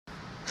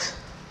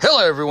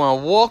Hello,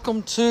 everyone.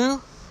 Welcome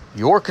to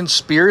Your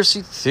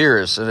Conspiracy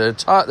Theorist. And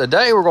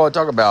today we're going to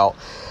talk about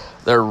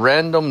the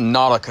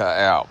Randomnautica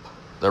app.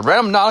 The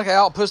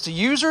Randomnautica app puts the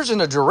users in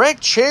a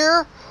direct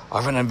chair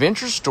of an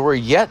adventure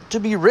story yet to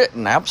be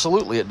written.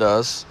 Absolutely, it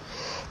does.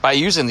 By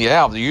using the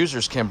app, the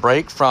users can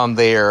break from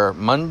their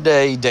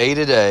Monday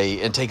day-to-day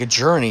and take a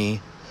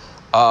journey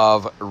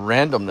of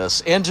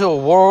randomness into a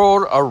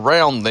world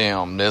around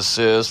them. This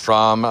is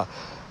from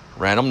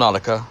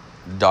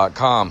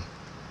randomnautica.com.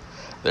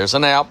 There's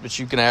an app that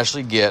you can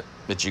actually get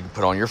that you can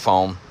put on your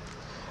phone,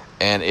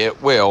 and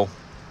it will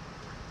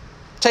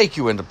take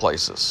you into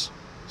places.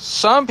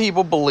 Some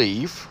people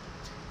believe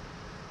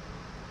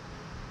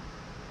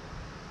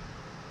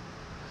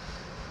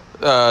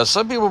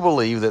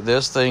that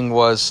this thing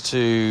was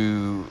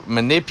to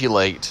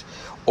manipulate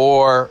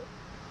or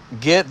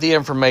get the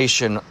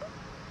information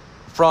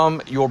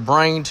from your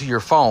brain to your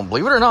phone,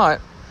 believe it or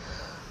not,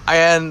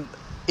 and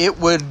it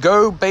would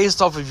go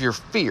based off of your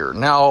fear.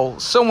 Now,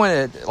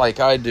 someone like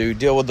I do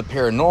deal with the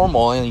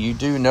paranormal, and you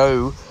do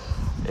know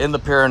in the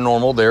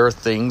paranormal there are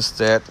things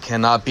that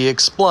cannot be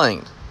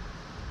explained.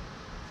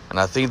 And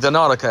I think the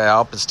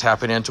Nautica app is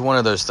tapping into one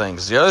of those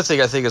things. The other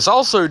thing I think it's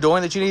also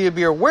doing that you need to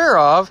be aware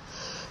of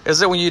is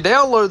that when you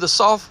download the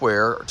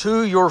software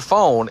to your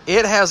phone,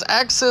 it has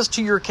access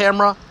to your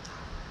camera,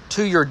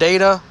 to your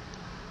data,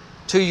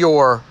 to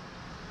your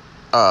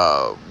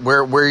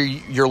where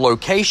your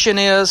location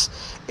is.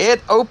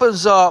 It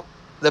opens up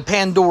the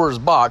Pandora's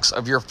box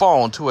of your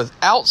phone to an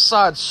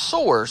outside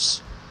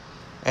source,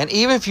 and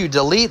even if you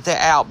delete the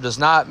app, does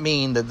not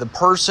mean that the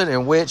person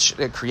in which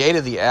it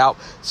created the app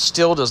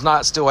still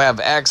have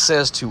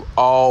access to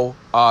all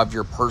of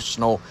your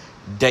personal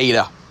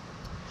data.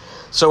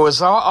 So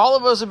as all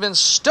of us have been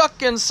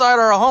stuck inside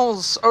our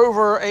homes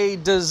over a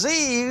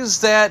disease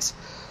that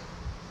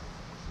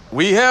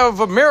we have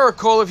a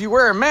miracle if you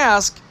wear a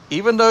mask,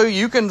 even though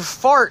you can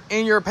fart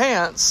in your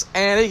pants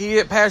and it can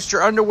get past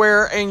your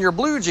underwear and your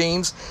blue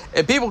jeans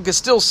and people can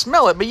still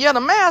smell it, but yet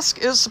a mask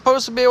is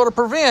supposed to be able to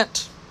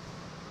prevent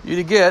you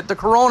to get the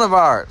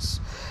coronavirus.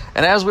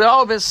 And as we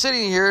all have been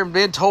sitting here and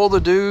been told to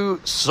do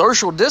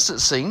social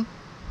distancing,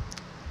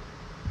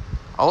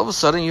 all of a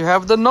sudden you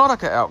have the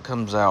Nautica app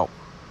comes out.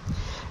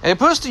 And it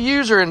puts the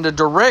user in the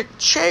direct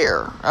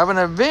chair of an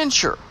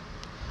adventure.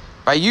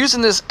 By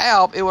using this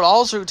app, it would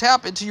also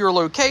tap into your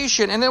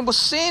location, and it will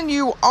send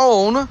you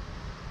on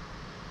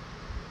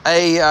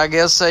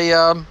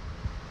a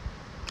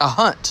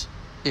hunt,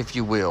 if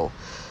you will.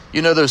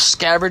 You know those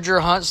scavenger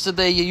hunts that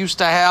they used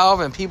to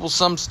have, and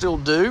some still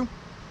do?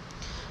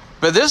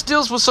 But this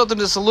deals with something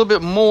that's a little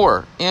bit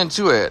more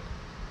into it.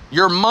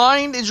 Your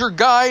mind is your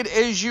guide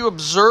as you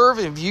observe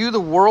and view the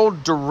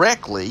world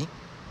directly.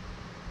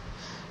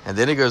 And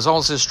then it goes on,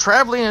 it says,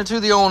 traveling into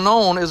the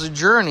unknown is a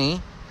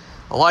journey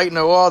like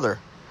no other.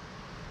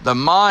 The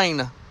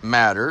mind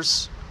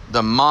matters.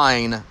 The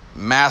mind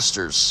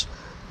masters.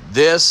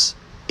 This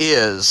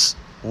is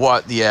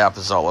what the app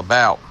is all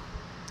about.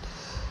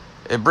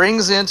 It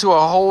brings into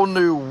a whole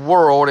new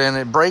world, and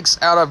it breaks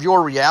out of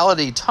your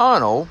reality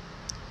tunnel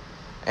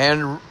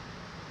and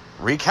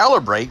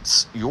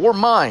recalibrates your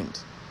mind.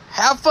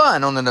 Have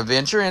fun on an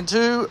adventure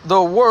into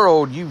the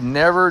world you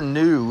never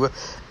knew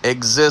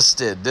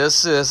existed.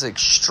 This is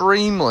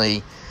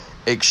extremely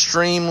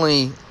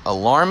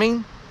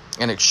alarming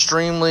and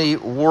extremely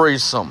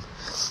worrisome.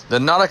 The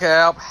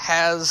Nautica app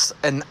has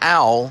an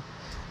owl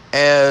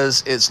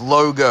as its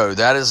logo.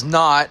 That is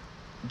not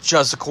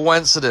just a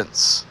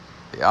coincidence.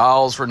 The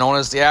owls were known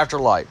as the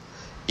afterlife.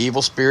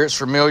 Evil spirits,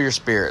 familiar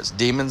spirits,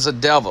 demons and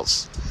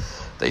devils.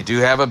 They do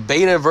have a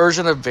beta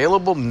version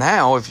available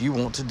now if you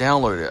want to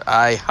download it.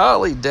 I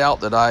highly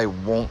doubt that I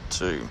want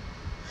to.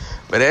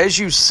 But as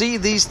you see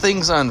these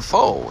things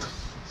unfold,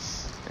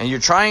 and you're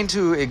trying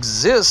to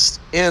exist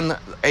in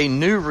a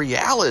new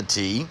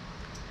reality,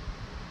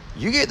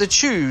 you get to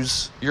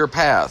choose your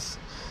path.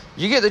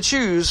 You get to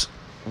choose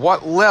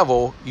what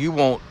level you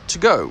want to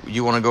go.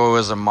 You want to go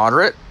as a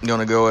moderate, you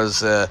want to go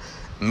as a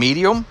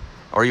medium,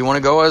 or you want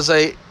to go as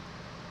a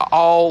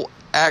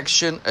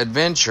all-action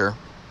adventure.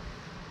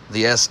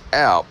 The S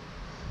app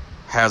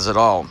has it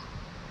all.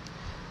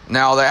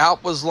 Now, the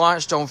app was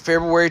launched on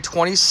February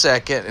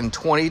 22nd in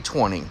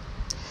 2020.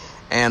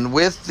 And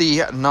with the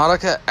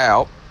Nautica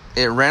app,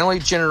 it randomly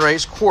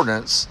generates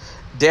coordinates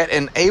that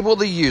enable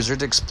the user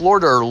to explore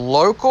their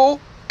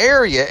local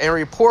area and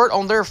report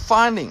on their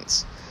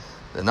findings.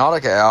 The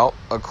Nautica app,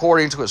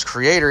 according to its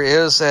creator,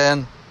 is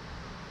an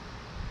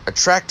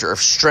attractor of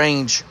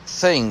strange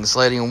things,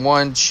 letting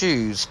one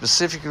choose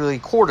specifically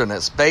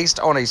coordinates based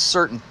on a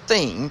certain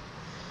theme.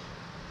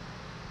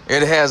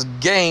 It has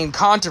gained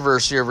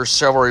controversy over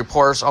several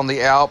reports on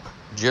the app,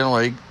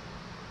 generally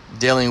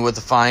dealing with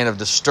the finding of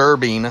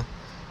disturbing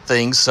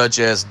things such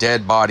as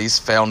dead bodies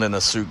found in a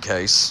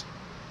suitcase,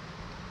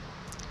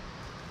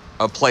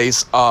 a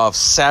place of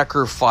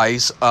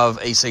sacrifice, of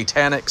a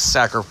satanic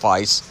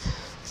sacrifice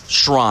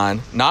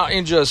shrine, not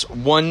in just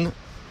one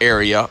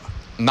area,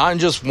 not in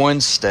just one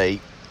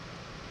state,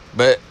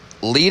 but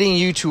leading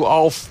you to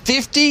all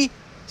 50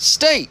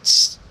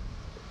 states.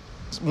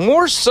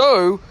 more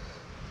so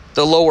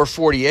the lower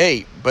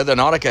 48, but the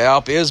Nautica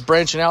Alp is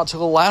branching out to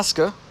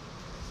Alaska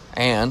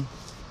and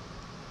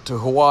to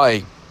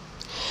Hawaii.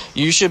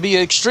 You should be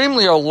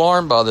extremely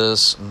alarmed by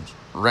this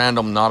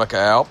random Nautica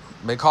Alp,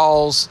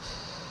 because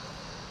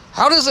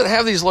how does it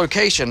have these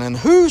locations, and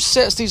who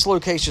sets these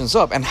locations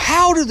up, and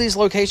how do these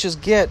locations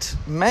get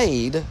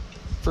made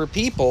for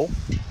people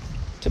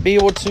to be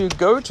able to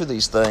go to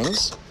these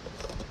things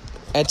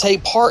and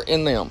take part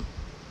in them?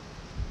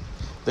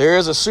 There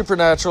is a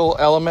supernatural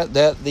element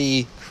that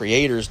the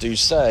creators do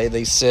say.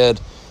 They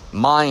said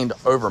mind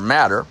over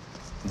matter.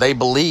 They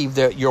believe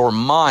that your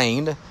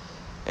mind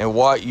and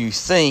what you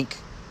think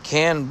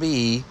can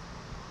be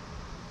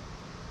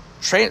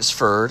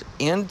transferred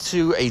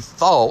into a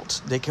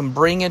thought that can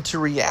bring into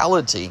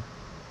reality.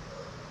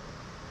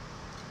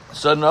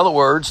 So in other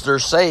words, they're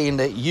saying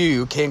that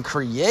you can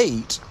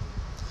create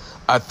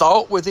a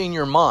thought within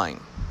your mind,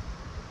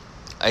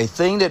 a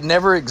thing that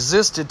never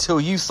existed till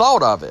you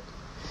thought of it.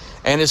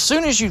 And as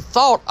soon as you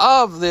thought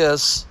of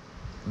this,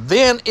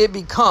 then it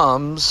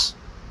becomes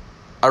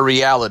a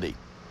reality.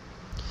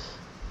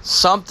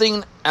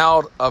 Something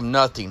out of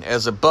nothing,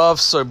 as above,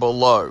 so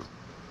below.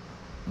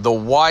 The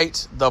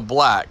white, the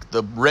black,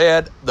 the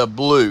red, the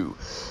blue,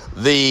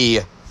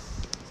 the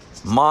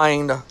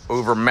mind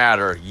over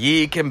matter.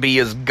 Ye can be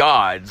as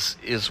gods,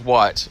 is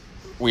what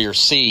we are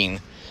seeing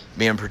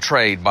being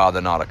portrayed by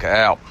the Nautica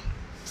Alp.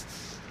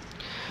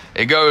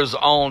 It goes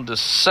on to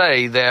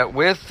say that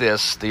with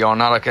this, the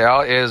Nautica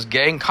Alp is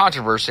gained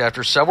controversy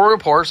after several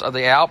reports of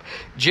the Alp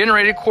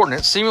generated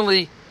coordinates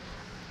seemingly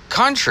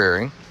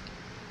contrary.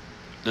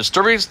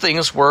 Disturbing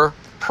things were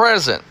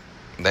present.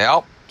 The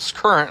Alp is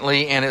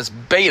currently in its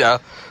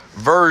beta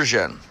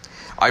version.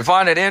 I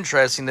find it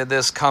interesting that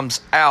this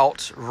comes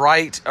out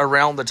right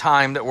around the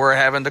time that we're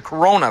having the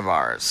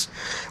coronavirus,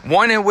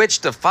 one in which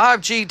the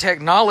 5G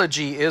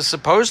technology is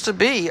supposed to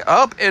be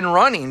up and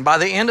running by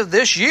the end of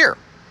this year.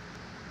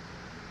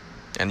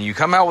 And you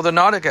come out with a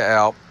Nautica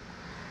Alp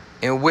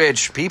in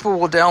which people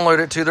will download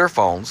it to their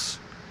phones,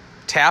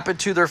 tap it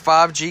to their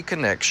 5G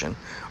connection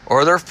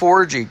or their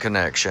 4G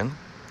connection,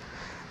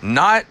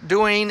 not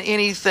doing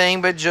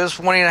anything but just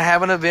wanting to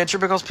have an adventure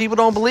because people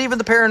don't believe in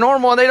the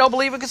paranormal and they don't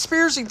believe in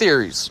conspiracy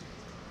theories.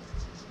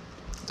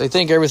 They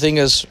think everything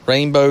is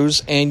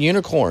rainbows and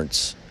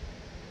unicorns.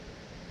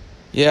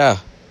 Yeah,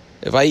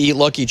 if I eat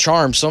Lucky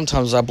Charms,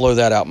 sometimes I blow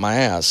that out my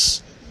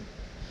ass.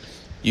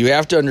 You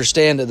have to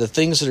understand that the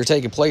things that are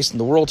taking place in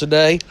the world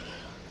today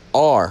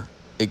are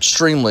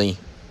extremely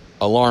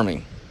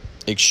alarming,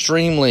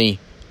 extremely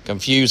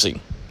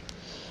confusing.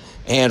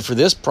 And for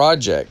this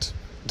project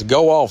to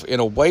go off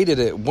in a way that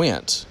it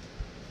went,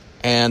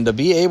 and to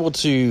be able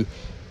to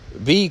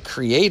be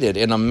created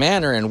in a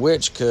manner in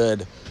which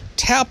could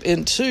tap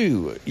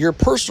into your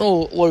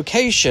personal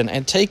location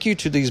and take you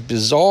to these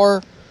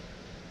bizarre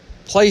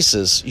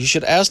places, you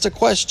should ask the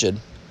question,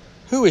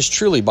 who is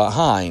truly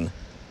behind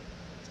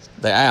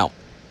the Alp?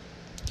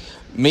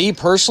 Me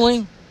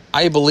personally,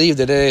 I believe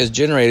that it is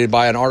generated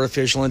by an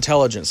artificial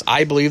intelligence.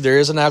 I believe there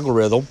is an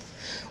algorithm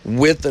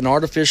with an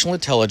artificial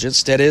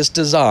intelligence that is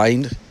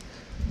designed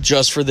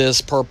just for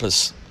this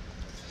purpose.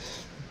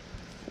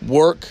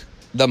 Work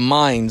the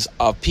minds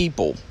of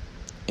people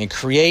and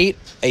create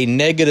a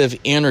negative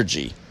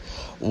energy,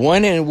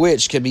 one in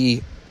which can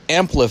be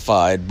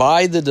amplified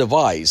by the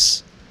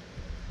device,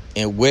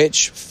 in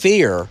which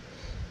fear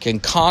can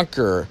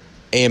conquer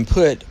and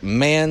put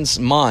man's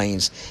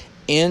minds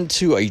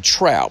into a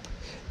trap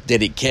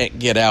that it can't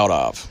get out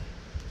of.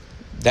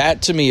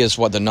 That to me is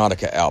what the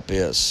Nautica Alp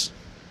is.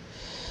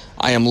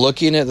 I am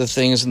looking at the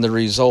things and the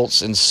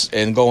results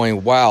and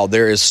going, wow,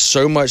 there is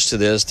so much to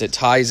this that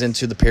ties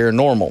into the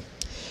paranormal.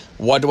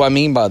 What do I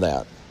mean by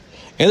that?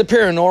 In the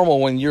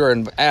paranormal, when you're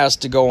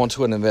asked to go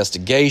into an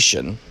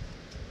investigation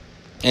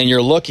and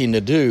you're looking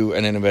to do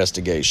an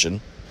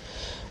investigation,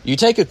 you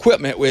take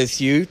equipment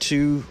with you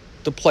to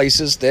the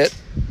places that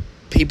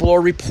people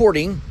are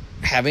reporting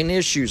having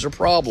issues or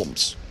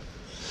problems.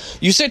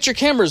 You set your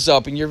cameras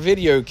up and your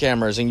video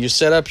cameras, and you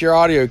set up your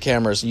audio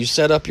cameras, and you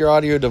set up your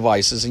audio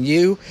devices, and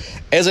you,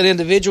 as an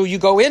individual, you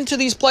go into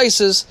these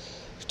places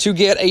to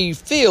get a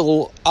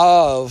feel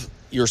of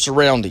your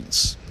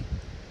surroundings.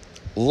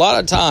 A lot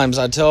of times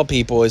I tell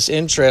people it's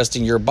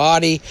interesting, your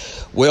body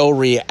will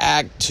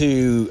react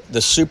to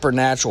the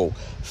supernatural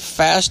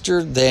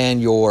faster than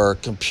your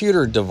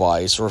computer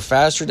device or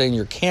faster than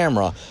your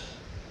camera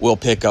will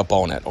pick up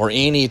on it, or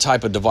any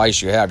type of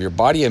device you have. Your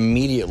body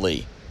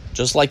immediately,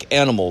 just like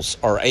animals,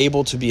 are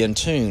able to be in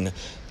tune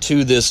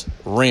to this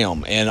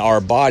realm. And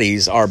our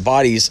bodies are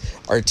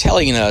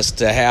telling us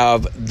to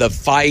have the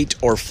fight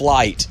or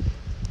flight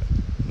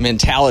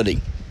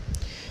mentality.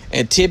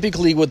 And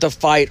typically with the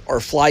fight or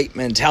flight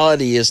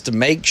mentality is to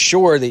make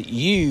sure that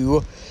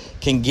you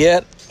can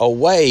get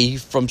away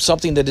from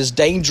something that is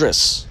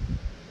dangerous.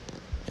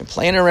 And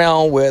playing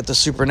around with the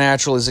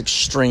supernatural is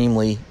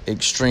extremely,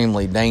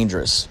 extremely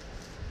dangerous.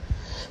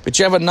 But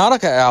you have a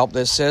Nautica Alp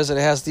that says it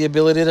has the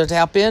ability to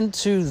tap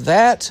into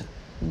that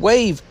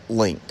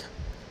wavelength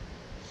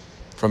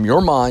from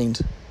your mind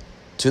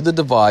to the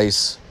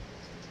device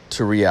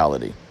to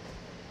reality.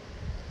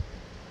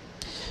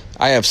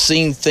 I have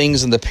seen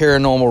things in the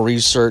paranormal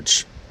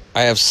research.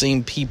 I have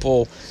seen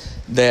people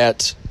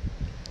that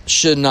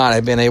should not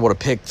have been able to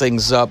pick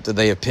things up that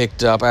they have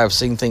picked up. I have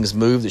seen things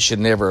move that should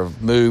never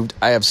have moved.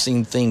 I have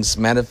seen things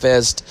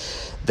manifest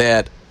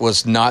that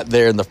was not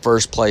there in the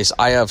first place.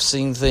 I have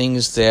seen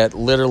things that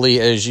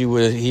literally, as you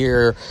would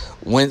hear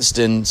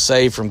Winston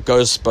say from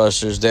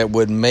Ghostbusters, that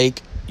would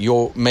make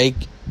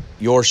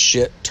your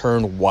shit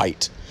turn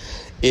white.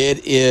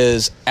 It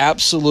is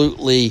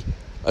absolutely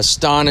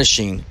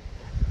astonishing.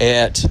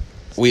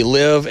 We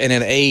live in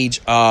an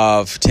age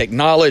of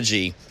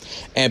technology,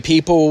 and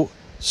people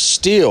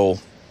still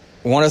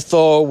want to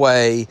throw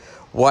away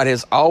what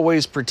has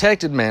always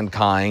protected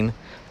mankind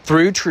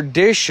through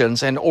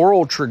traditions and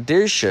oral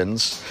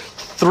traditions,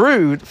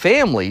 through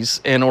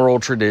families and oral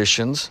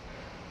traditions,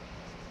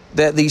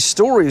 that these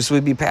stories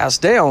would be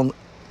passed down.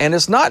 And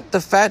it's not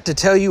the fact to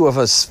tell you of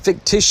a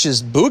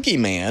fictitious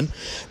boogeyman,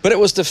 but it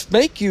was to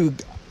make you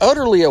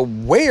utterly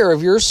aware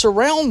of your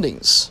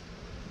surroundings.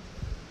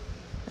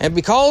 And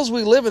because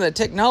we live in a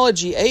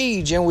technology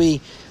age, and we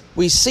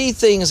see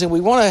things, and we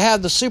want to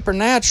have the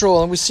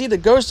supernatural, and we see the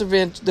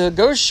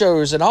ghost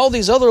shows and all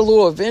these other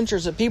little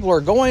adventures that people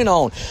are going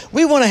on,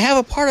 we want to have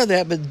a part of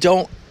that, but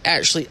don't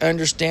actually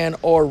understand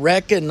or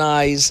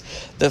recognize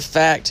the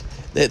fact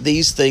that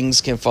these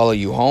things can follow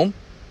you home.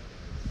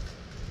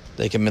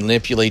 They can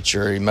manipulate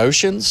your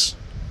emotions.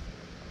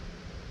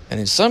 And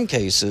in some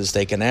cases,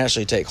 they can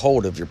actually take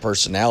hold of your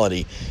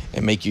personality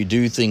and make you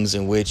do things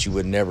in which you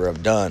would never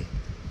have done.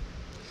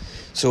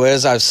 So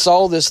as I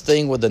saw this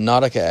thing with the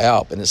Nautica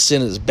app, and it's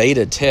in its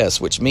beta test,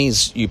 which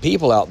means you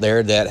people out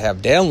there that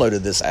have downloaded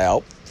this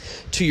app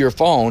to your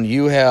phone,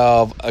 you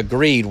have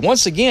agreed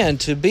once again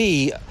to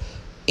be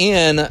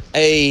in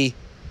a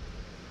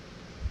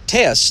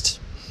test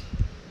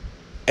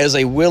as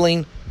a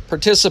willing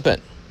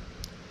participant,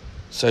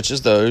 such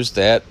as those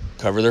that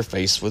cover their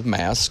face with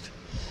masks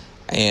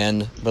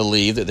and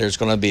believe that there's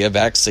going to be a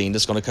vaccine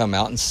that's going to come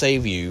out and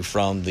save you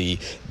from the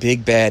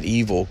big bad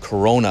evil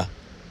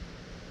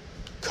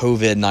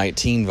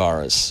COVID-19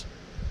 virus.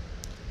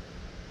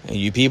 And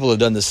you people have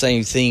done the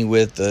same thing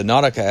with the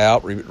Nautica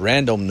app,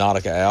 random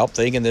Nautica app,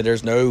 thinking that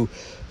there's no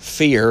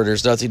fear,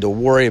 there's nothing to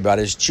worry about,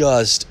 it's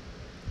just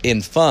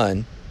in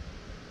fun.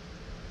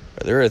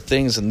 But there are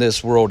things in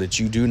this world that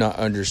you do not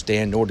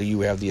understand, nor do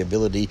you have the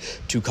ability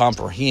to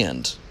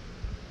comprehend.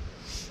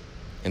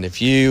 And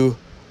if you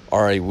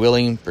are a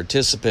willing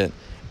participant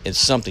in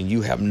something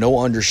you have no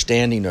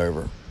understanding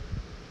over,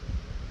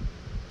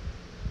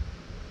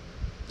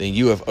 then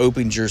you have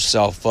opened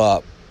yourself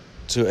up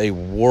to a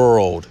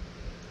world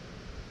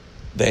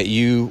that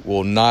you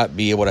will not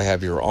be able to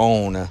have your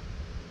own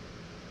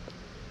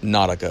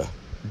Nautica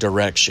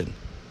direction.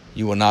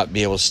 You will not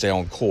be able to stay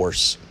on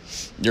course.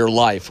 Your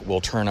life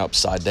will turn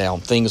upside down.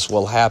 Things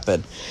will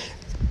happen.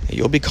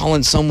 You'll be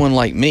calling someone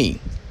like me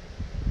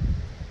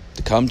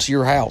to come to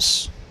your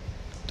house,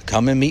 to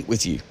come and meet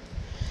with you,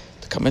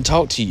 to come and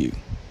talk to you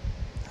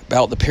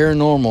about the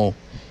paranormal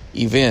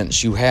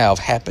events you have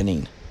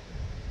happening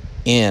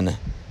in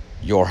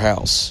your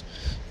house,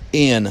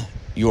 in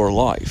your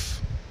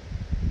life.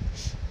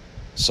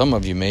 Some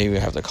of you may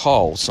have to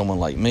call someone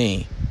like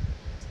me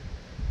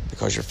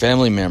because your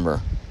family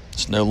member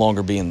is no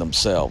longer being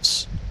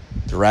themselves.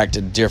 They're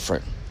acting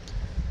different.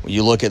 When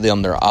you look at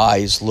them, their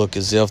eyes look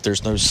as if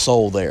there's no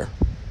soul there.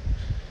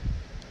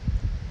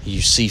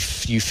 You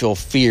feel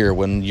fear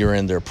when you're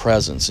in their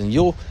presence, and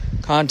you'll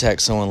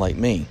contact someone like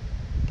me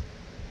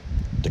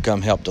to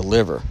come help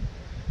deliver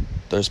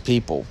those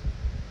people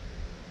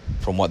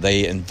from what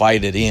they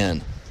invited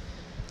in.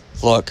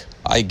 Look,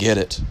 I get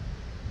it.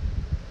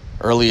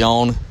 Early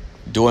on,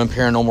 doing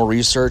paranormal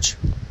research,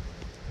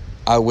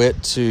 I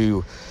went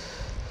to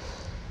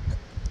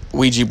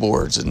Ouija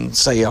boards and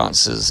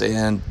seances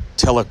and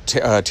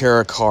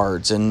tarot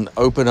cards and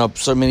opened up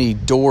so many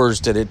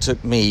doors that it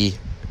took me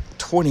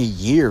 20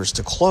 years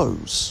to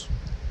close.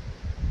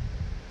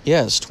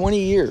 Yes, 20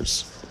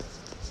 years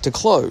to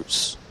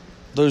close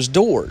those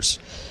doors.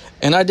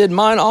 And I did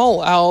mine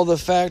all out of the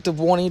fact of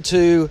wanting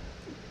to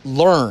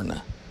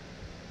learn.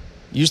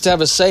 Used to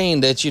have a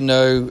saying that, you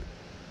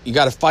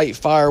got to fight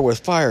fire with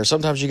fire.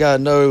 Sometimes you got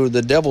to know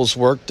the devil's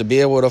work to be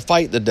able to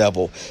fight the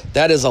devil.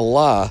 That is a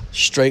lie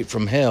straight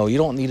from hell. You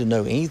don't need to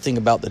know anything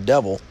about the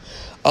devil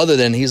other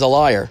than he's a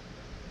liar.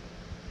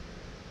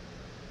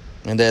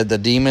 And that the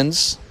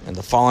demons and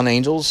the fallen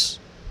angels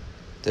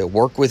that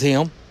work with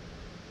him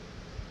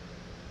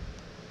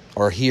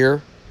are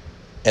here,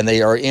 and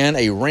they are in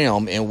a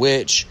realm in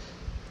which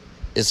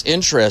it's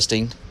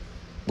interesting.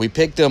 We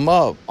pick them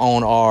up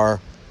on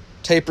our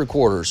tape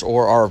recorders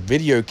or our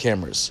video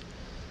cameras.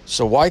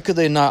 So why could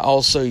they not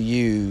also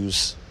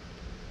use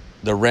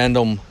the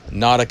random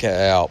Nautica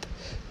app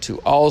to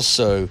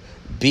also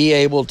be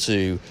able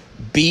to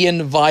be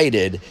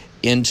invited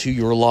into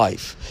your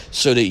life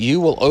so that you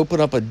will open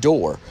up a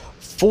door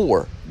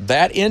for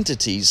that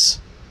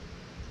entities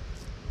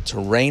to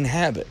rain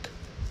havoc?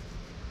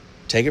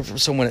 Take it from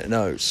someone that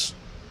knows.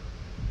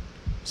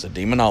 as a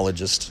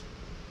demonologist,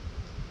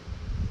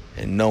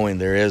 and knowing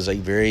there is a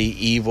very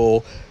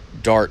evil,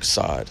 dark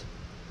side,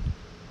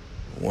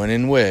 one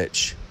in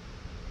which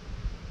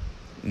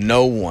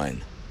no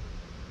one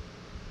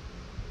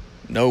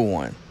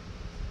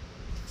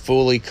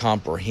fully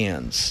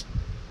comprehends.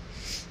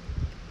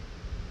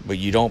 But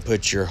you don't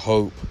put your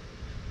hope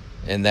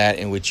in that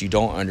in which you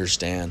don't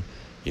understand.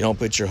 You don't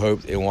put your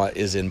hope in what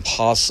is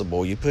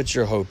impossible. You put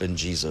your hope in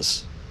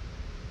Jesus.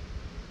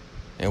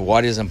 And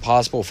what is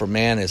impossible for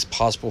man is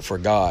possible for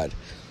God.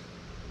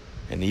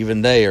 And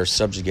even they are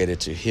subjugated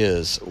to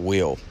His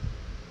will.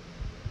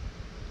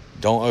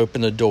 Don't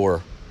open the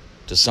door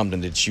to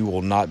something that you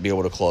will not be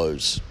able to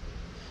close.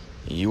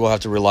 You will have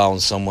to rely on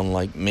someone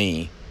like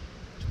me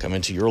to come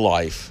into your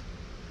life,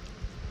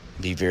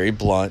 be very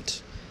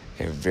blunt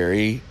and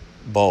very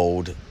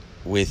bold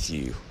with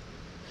you,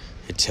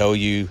 and tell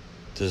you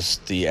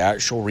the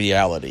actual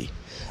reality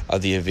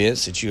of the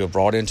events that you have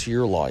brought into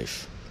your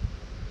life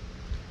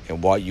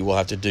and what you will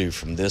have to do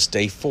from this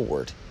day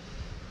forward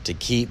to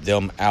keep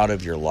them out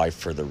of your life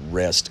for the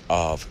rest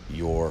of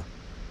your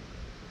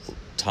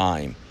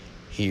time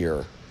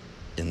here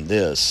in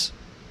this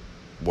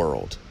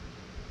world.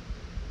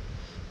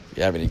 If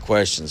you have any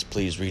questions,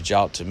 please reach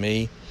out to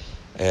me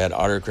at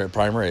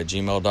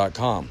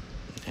autocratprimer@gmail.com.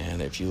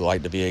 And if you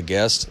like to be a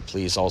guest,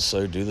 please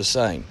also do the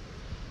same.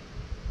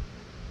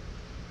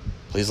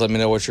 Please let me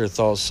know what your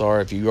thoughts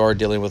are. If you are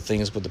dealing with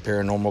things with the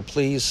paranormal,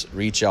 please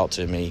reach out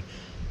to me.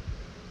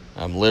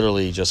 I'm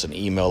literally just an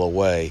email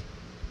away.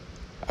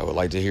 I would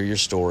like to hear your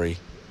story,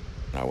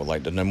 and I would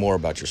like to know more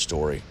about your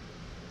story.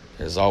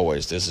 As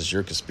always, this is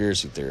your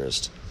conspiracy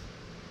theorist.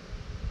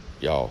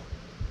 Y'all,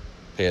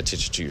 pay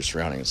attention to your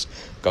surroundings,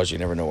 because you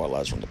never know what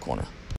lies around the corner.